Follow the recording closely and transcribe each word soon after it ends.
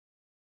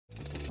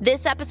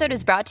This episode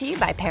is brought to you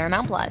by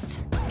Paramount Plus.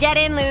 Get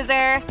in,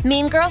 loser!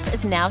 Mean Girls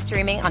is now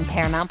streaming on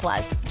Paramount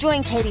Plus.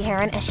 Join Katie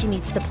Heron as she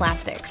meets the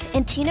plastics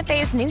in Tina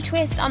Fey's new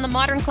twist on the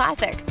modern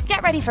classic.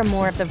 Get ready for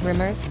more of the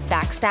rumors,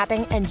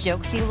 backstabbing, and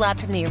jokes you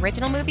loved from the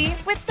original movie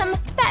with some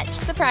fetch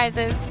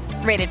surprises.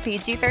 Rated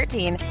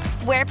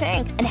PG-13. Wear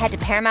pink and head to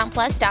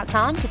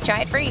ParamountPlus.com to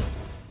try it free.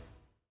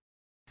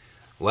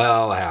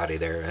 Well, howdy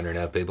there,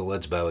 Internet people.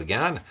 It's Bo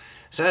again.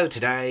 So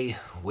today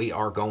we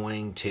are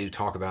going to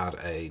talk about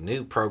a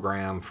new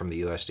program from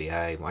the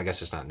USDA. Well, I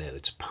guess it's not new.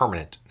 It's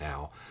permanent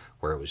now,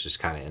 where it was just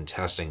kind of in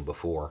testing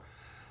before.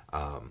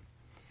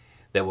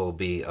 That will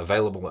be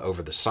available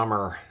over the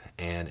summer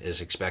and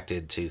is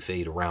expected to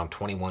feed around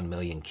 21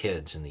 million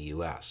kids in the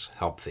U.S.,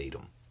 help feed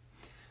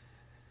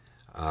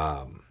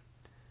them.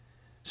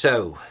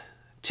 So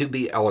to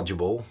be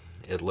eligible,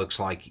 it looks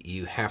like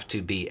you have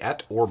to be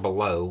at or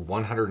below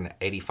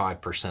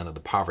 185% of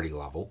the poverty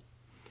level.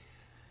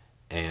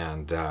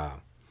 And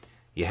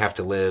you have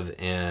to live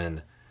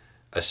in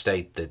a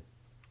state that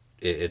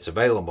it's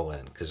available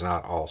in, because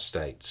not all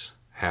states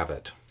have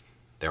it.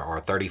 There are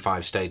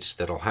 35 states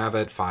that'll have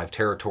it, 5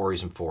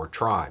 territories, and 4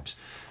 tribes.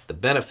 The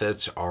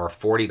benefits are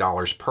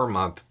 $40 per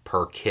month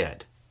per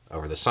kid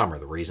over the summer.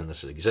 The reason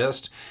this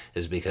exists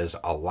is because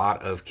a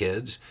lot of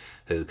kids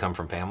who come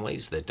from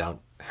families that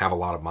don't have a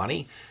lot of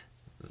money,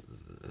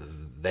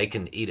 they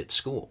can eat at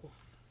school.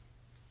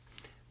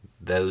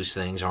 Those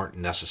things aren't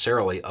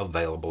necessarily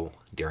available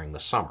during the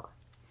summer.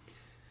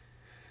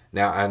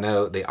 Now, I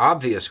know the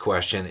obvious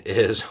question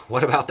is,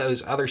 what about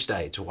those other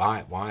states?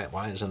 Why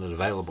isn't it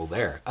available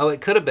there? Oh,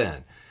 it could have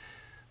been.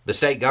 The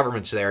state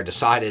governments there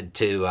decided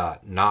to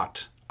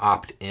not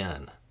opt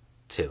in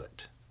to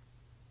it.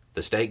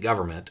 The state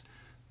government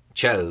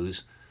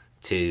chose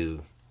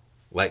to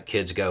let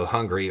kids go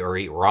hungry or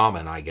eat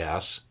ramen, I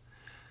guess.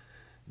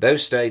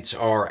 Those states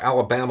are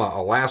Alabama,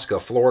 Alaska,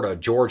 Florida,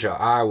 Georgia,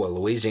 Iowa,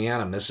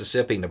 Louisiana,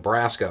 Mississippi,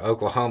 Nebraska,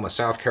 Oklahoma,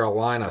 South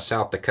Carolina,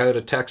 South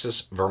Dakota,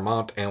 Texas,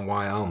 Vermont, and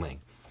Wyoming.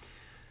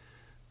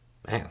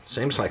 Man,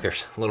 seems like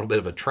there's a little bit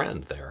of a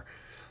trend there.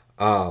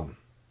 Now,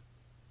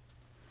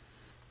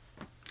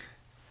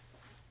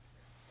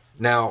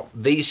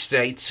 these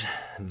states,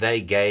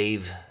 they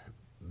gave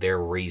their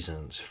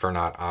reasons for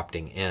not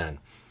opting in.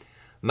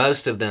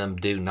 Most of them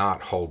do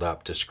not hold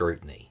up to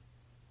scrutiny.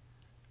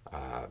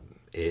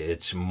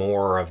 It's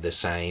more of the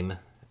same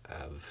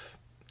of,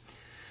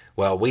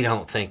 well, we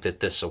don't think that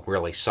this will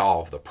really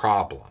solve the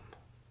problem.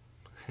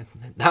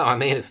 No, I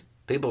mean, if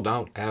people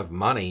don't have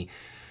money,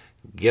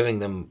 giving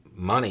them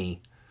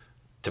money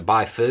to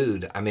buy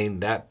food, I mean,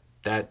 that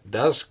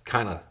does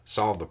kind of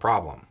solve the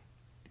problem.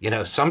 You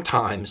know,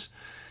 sometimes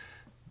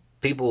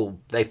people,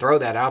 they throw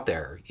that out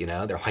there, you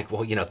know, they're like,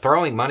 well, you know,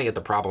 throwing money at the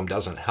problem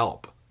doesn't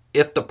help.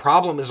 If the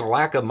problem is a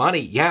lack of money,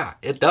 yeah,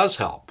 it does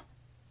help.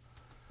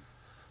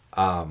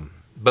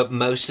 But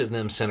most of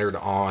them centered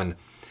on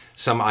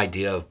some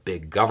idea of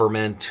big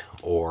government,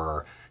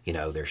 or, you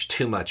know, there's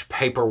too much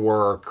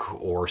paperwork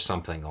or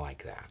something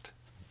like that.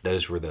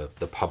 Those were the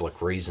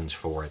public reasons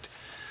for it.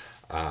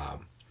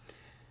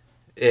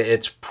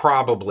 It's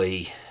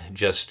probably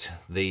just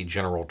the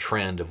general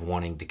trend of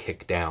wanting to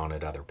kick down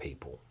at other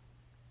people.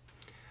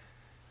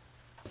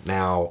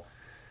 Now,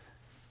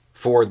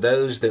 for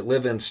those that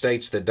live in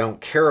states that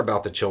don't care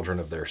about the children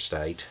of their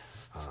state,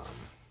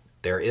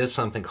 there is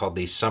something called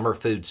the Summer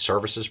Food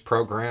Services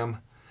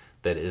Program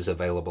that is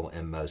available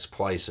in most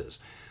places,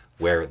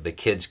 where the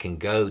kids can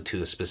go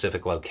to a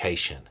specific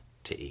location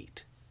to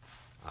eat.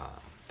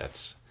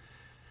 That's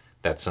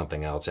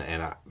something else,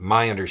 and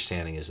my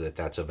understanding is that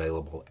that's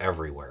available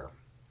everywhere.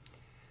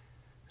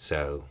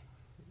 So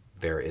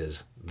there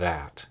is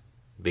that.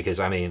 Because,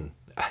 I mean,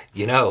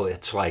 you know,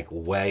 it's like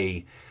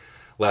way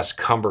less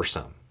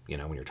cumbersome. You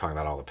know, when you're talking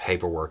about all the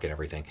paperwork and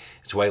everything,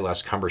 it's way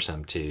less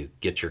cumbersome to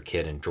get your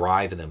kid and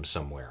drive them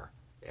somewhere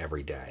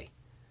every day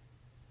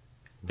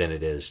than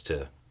it is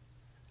to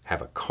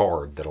have a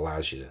card that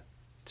allows you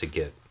to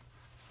get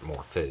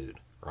more food,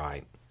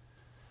 right?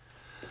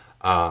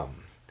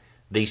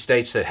 These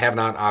states that have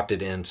not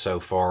opted in so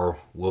far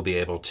will be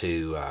able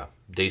to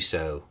do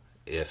so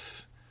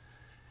if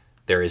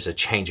there is a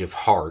change of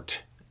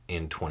heart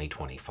in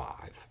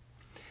 2025.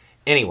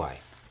 Anyway,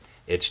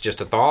 it's just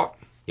a thought.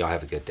 Y'all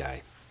have a good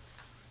day.